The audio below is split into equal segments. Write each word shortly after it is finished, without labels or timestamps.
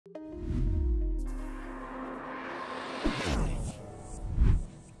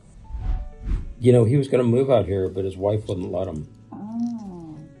You know, he was going to move out here, but his wife wouldn't let him.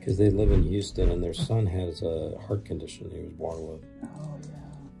 Oh. Because they live in Houston, and their son has a heart condition he was born with. Oh,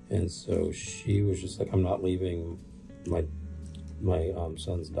 yeah. And so she was just like, I'm not leaving my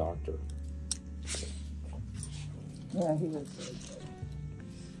son's doctor. Yeah, he was very good.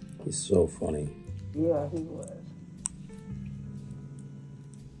 He's so funny. Yeah, he was.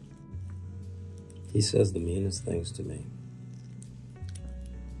 He says the meanest things to me.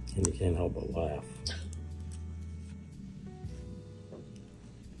 And you can't help but laugh.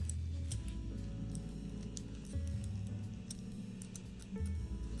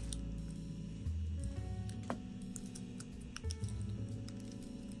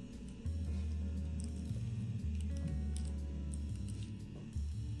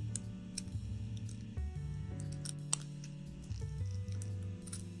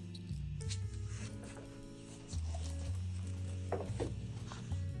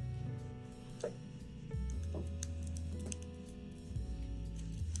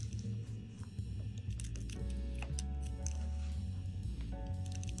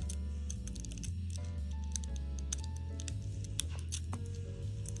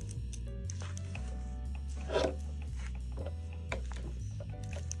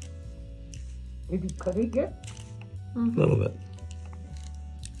 Did you cut it yet? A little bit.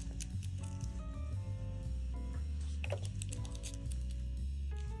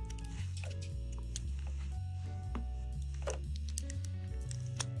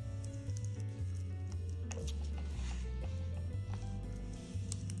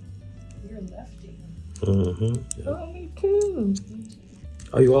 You're a lefty. Mm-hmm. Yeah. Oh, me too.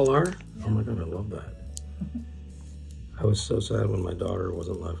 Oh, you all are? Yeah. Oh my God, I love that. I was so sad when my daughter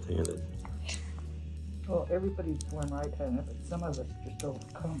wasn't left-handed. Well, everybody's born right-handed, but some of us just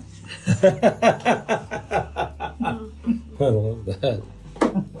overcome I love that.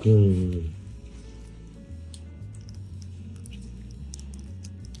 Mm.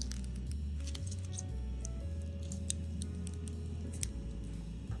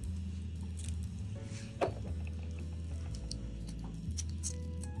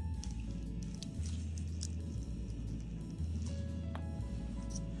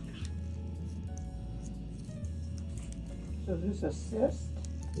 So this is a cyst?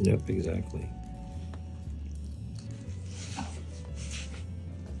 Yep, exactly.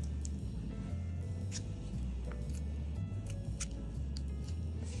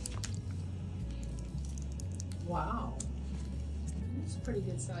 Wow. That's a pretty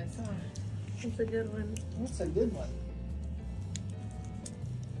good size, huh? That's a good one. That's a good one.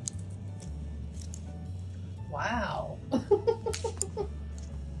 Wow.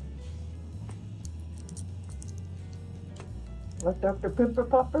 Like Dr. Pimper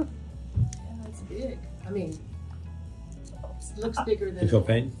Popper? Yeah, that's big. I mean, it looks bigger than... You feel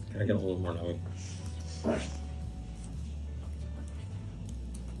pain? Can I get a little more now?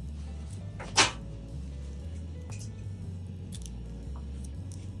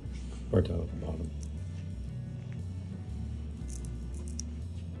 Right down at the bottom.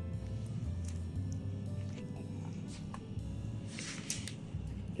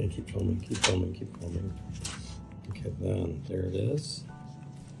 Okay, keep filming, keep filming, keep filming. Okay, then there it is.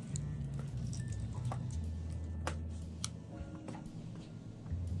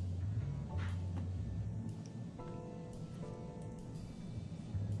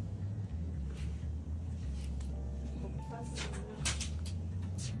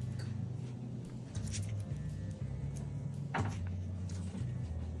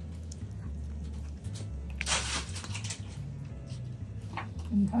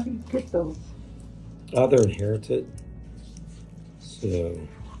 And how do you get those? They're inherited. So.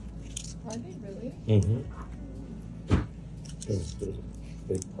 Are they really? Mm-hmm. There's a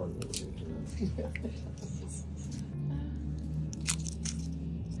big part of it.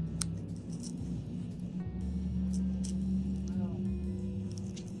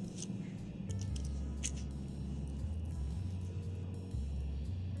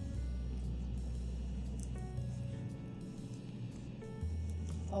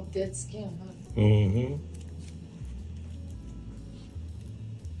 All dead skin, huh? Mm-hmm.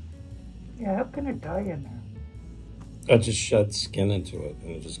 Yeah, how can it die in there? That just sheds skin into it,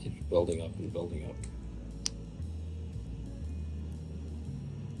 and it just keeps building up and building up.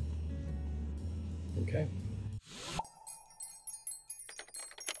 Okay.